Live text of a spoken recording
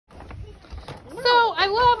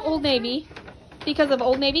Old Navy because of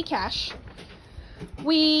Old Navy cash.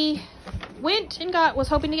 We went and was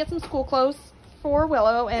hoping to get some school clothes for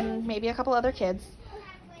Willow and maybe a couple other kids.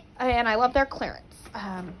 And I love their clearance.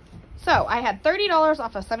 So I had $30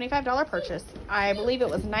 off a $75 purchase. I believe it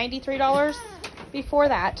was $93 before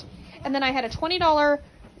that. And then I had a $20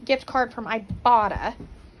 gift card from Ibotta.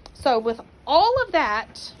 So with all of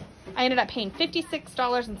that, I ended up paying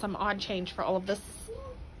 $56 and some odd change for all of this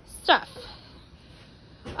stuff.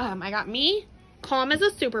 I got me Calm as a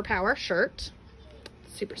Superpower shirt.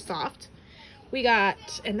 Super soft. We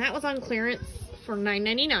got, and that was on clearance for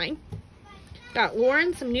 $9.99. Got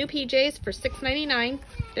Lauren some new PJs for $6.99.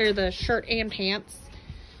 They're the shirt and pants.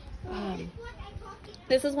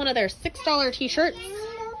 This is one of their $6 t-shirts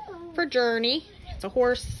for Journey. It's a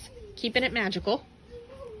horse, keeping it magical.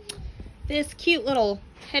 This cute little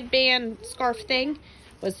headband scarf thing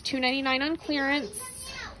was $2.99 on clearance.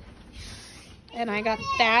 And I got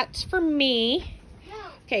that for me.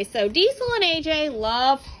 Okay, so Diesel and AJ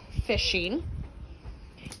love fishing.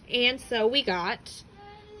 And so we got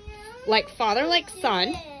Like Father, Like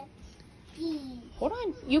Son. Hold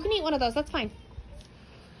on. You can eat one of those. That's fine.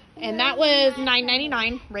 And that was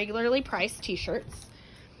 $9.99, regularly priced t-shirts.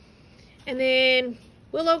 And then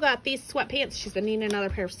Willow got these sweatpants. She's been needing another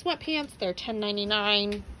pair of sweatpants. They're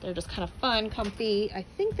 $10.99. They're just kind of fun, comfy. I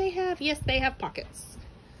think they have, yes, they have pockets.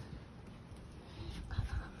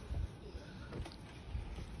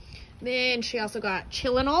 Then she also got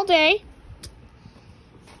Chillin' All Day.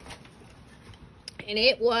 And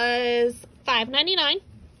it was $5.99. And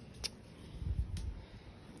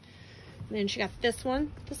then she got this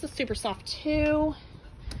one. This is super soft too.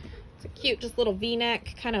 It's a cute, just little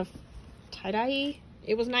V-neck, kind of tie-dye.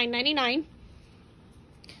 It was $9.99.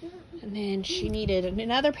 And then she needed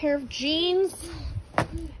another pair of jeans.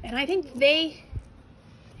 And I think they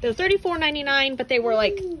were $34.99, but they were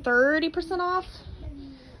like 30% off.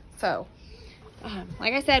 So,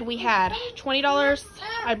 like I said, we had $20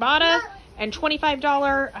 Ibotta and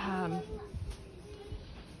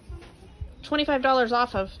 $25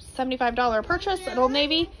 off of $75 purchase at Old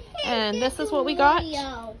Navy, and this is what we got.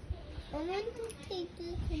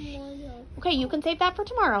 Okay, you can save that for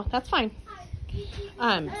tomorrow. That's fine.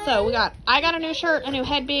 So I got a new shirt, a new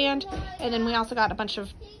headband, and then we also got a bunch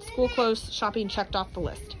of school clothes shopping checked off the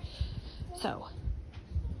list. So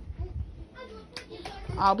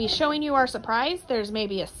I'll be showing you our surprise. There's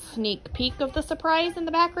maybe a sneak peek of the surprise in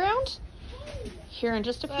the background here in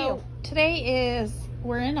just a few. Today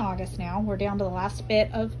we're in August now. We're down to the last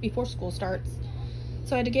bit of before school starts.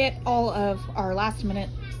 So I had to get all of our last minute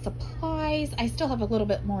supplies. I still have a little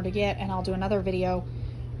bit more to get, and I'll do another video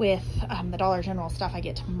with the Dollar General stuff I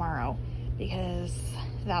get tomorrow, because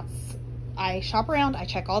I shop around, I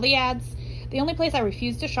check all the ads. The only place I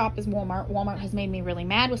refuse to shop is Walmart. Walmart has made me really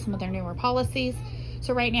mad with some of their newer policies.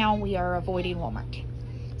 So right now we are avoiding Walmart.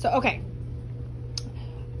 So, okay.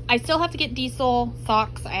 I still have to get Diesel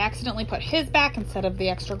socks. I accidentally put his back instead of the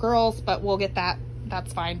extra girls, but we'll get that.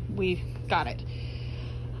 That's fine. We got it.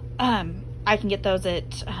 I can get those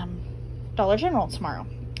at Dollar General tomorrow.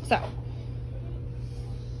 So,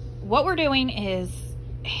 what we're doing is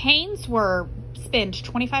Hanes were spend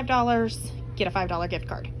 $25, get a $5 gift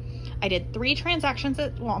card. I did 3 transactions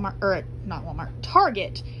at Walmart, or not Walmart,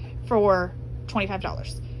 Target for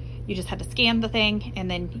 $25. You just had to scan the thing and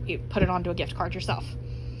then you put it onto a gift card yourself.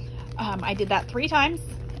 I did that 3 times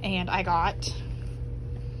and I got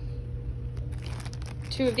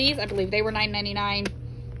 2 of these. I believe they were $9.99.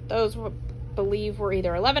 Those I believe were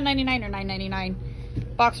either $11.99 or $9.99.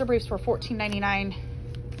 Boxer briefs were $14.99.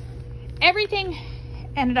 Everything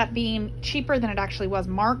ended up being cheaper than it actually was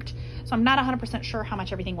marked. So I'm not 100% sure how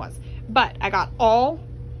much everything was. But I got all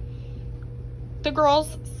the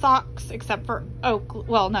girls' socks except for Oak.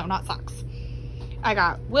 Well, no, not socks. I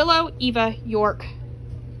got Willow, Eva, York,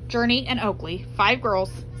 Journey, and Oakley. 5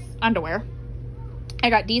 girls' underwear. I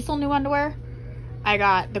got Diesel new underwear. I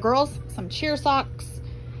got the girls some cheer socks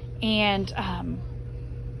and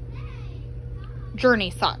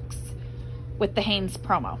Journey socks with the Hanes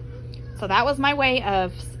promo. So that was my way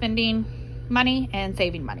of spending money and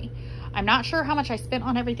saving money. I'm not sure how much I spent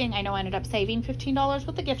on everything. I know I ended up saving $15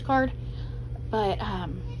 with the gift card. But,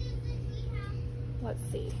 let's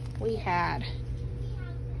see. We had...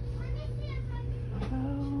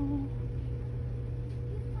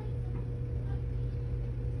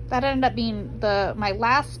 that ended up being my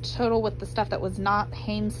last total with the stuff that was not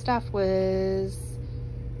Hanes stuff was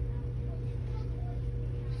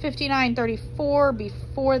 $59.34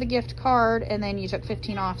 before the gift card, and then you took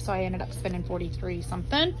 15 off, so I ended up spending 43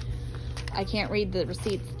 something. I can't read the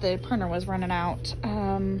receipts. The printer was running out.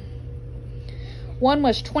 One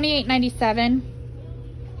was $28.97.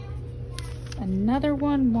 Another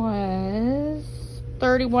one was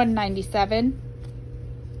 $31.97.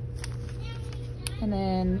 And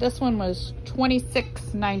then this one was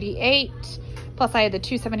 $26.98. Plus I had the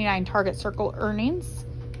 $2.79 Target Circle earnings.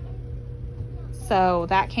 So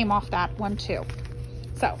that came off that one too.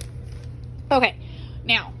 So, okay.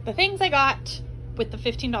 Now, the things I got with the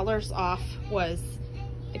 $15 off was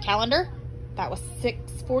the calendar. That was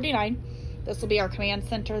 $6.49. This will be our command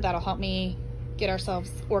center. That'll help me get ourselves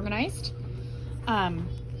organized.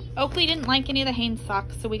 Oakley didn't like any of the Hanes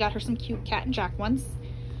socks, so we got her some cute Cat and Jack ones.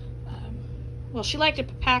 Well, she liked a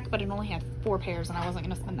pack, but it only had 4 pairs, and I wasn't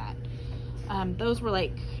going to spend that. Those were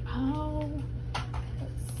like, oh,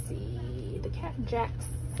 let's see, the Cat and Jack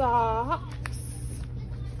socks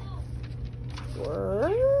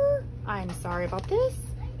were, I'm sorry about this,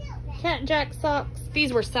 Cat and Jack socks,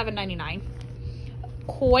 these were $7.99.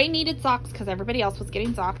 Koi needed socks because everybody else was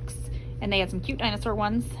getting socks, and they had some cute dinosaur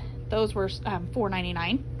ones. Those were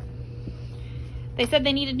 $4.99. They said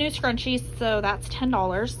they needed new scrunchies, so that's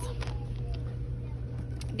 $10.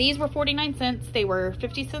 These were 49 cents. They were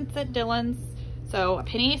 50 cents at Dillon's, so a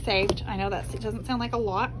penny saved. I know that doesn't sound like a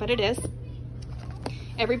lot, but it is.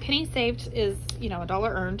 Every penny saved is, you know, $1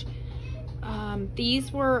 earned.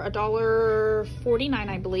 These were $1.49,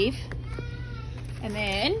 I believe. And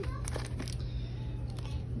then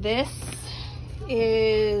this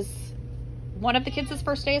is one of the kids'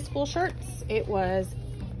 first day of school shirts. It was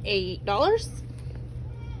 $8.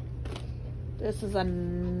 This is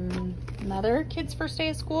another kid's first day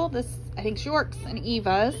of school. This, I think, York's and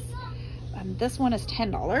Eva's. This one is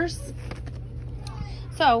 $10.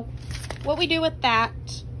 So what we do with that,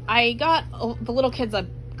 I got the little kids a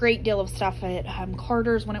great deal of stuff at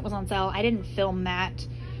Carter's when it was on sale. I didn't film that.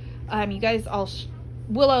 You guys all,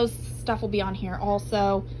 Willow's stuff will be on here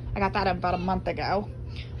also. I got that about a month ago.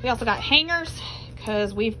 We also got hangers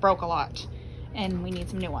because we've broke a lot and we need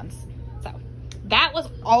some new ones. So that was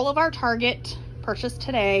all of our Target purchase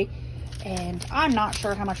today. And I'm not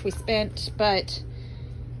sure how much we spent, but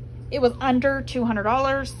it was under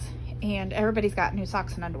 $200 and everybody's got new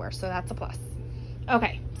socks and underwear. So that's a plus.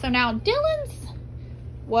 Okay, so now Dillon's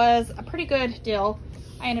was a pretty good deal.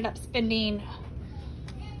 I ended up spending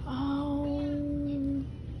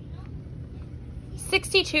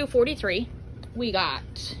 $62.43. We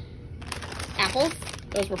got apples.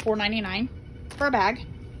 Those were $4.99 for a bag.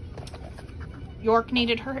 York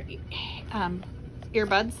needed her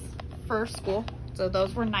earbuds for school, so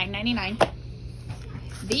those were $9.99.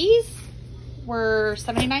 These were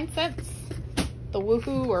 79 cents. The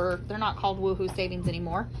Woohoo, or they're not called Woohoo Savings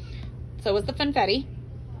anymore. So was the Funfetti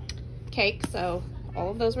cake, so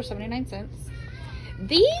all of those were 79 cents.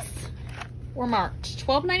 These were marked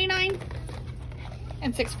 $12.99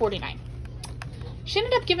 and $6.49. She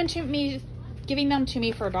ended up giving them to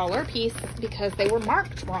me for $1 a piece because they were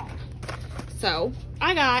marked wrong. So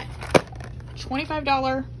I got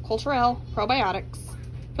 $25 Culturelle probiotics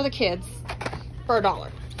for the kids for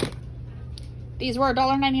 $1. These were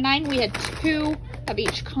 $1.99. We had 2 of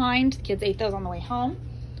each kind. The kids ate those on the way home.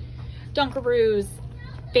 Dunkaroos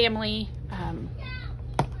family,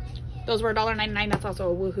 those were $1.99. That's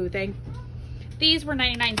also a Woohoo thing. These were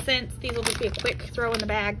 99 cents. These will just be a quick throw in the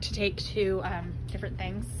bag to take to different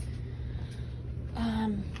things.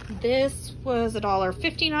 This was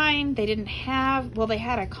 $1.59. They didn't have, well, they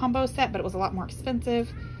had a combo set, but it was a lot more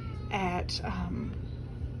expensive at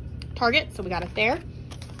Target, so we got it there.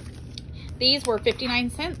 These were 59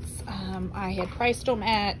 cents. I had priced them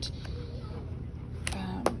at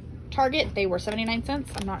Target. They were 79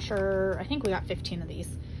 cents. I'm not sure. I think we got 15 of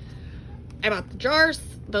these. I bought the jars.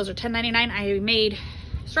 Those are $10.99. I made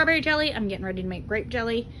strawberry jelly. I'm getting ready to make grape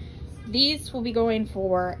jelly. These will be going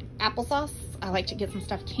for applesauce. I like to get some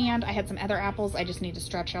stuff canned. I had some other apples. I just need to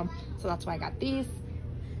stretch them. So that's why I got these.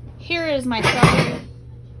 Here is my strawberry.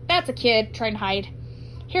 That's a kid trying to hide.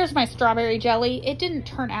 Here's my strawberry jelly. It didn't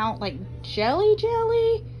turn out like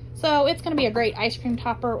jelly. So it's going to be a great ice cream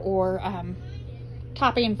topper or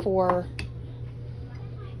topping for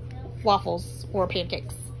waffles or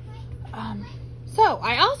pancakes. So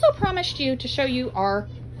I also promised you to show you our,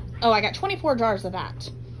 oh, I got 24 jars of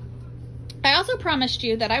that. I also promised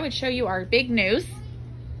you that I would show you our big news.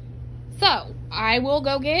 So I will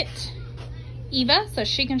go get Eva so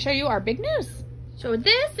she can show you our big news. So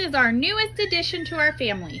this is our newest addition to our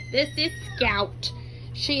family. This is Scout.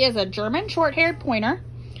 She is a German short-haired pointer.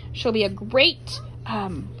 She'll be a great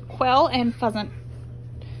quail and pheasant.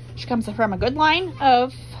 She comes from a good line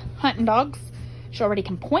of hunting dogs. She already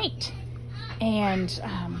can point and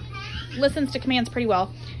listens to commands pretty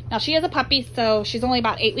well. Now she is a puppy, so she's only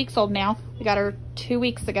about 8 weeks old now. We got her 2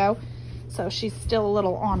 weeks ago, so she's still a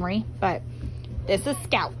little ornery, but this is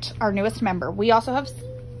Scout, our newest member. We also have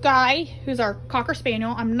Sky, who's our Cocker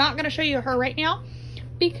Spaniel. I'm not going to show you her right now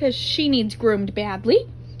because she needs groomed badly,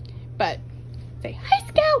 but say hi,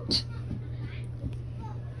 Scout.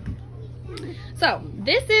 So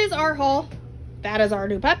this is our haul. That is our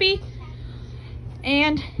new puppy,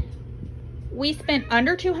 and we spent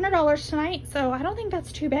under $200 tonight, so I don't think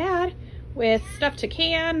that's too bad with stuff to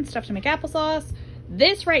can, stuff to make applesauce.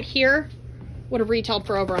 This right here would have retailed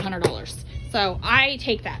for over $100, so I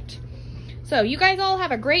take that. So you guys all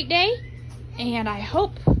have a great day, and I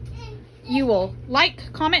hope you will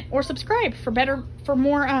like, comment, or subscribe for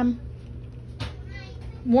more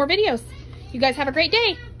videos. You guys have a great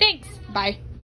day. Thanks. Bye.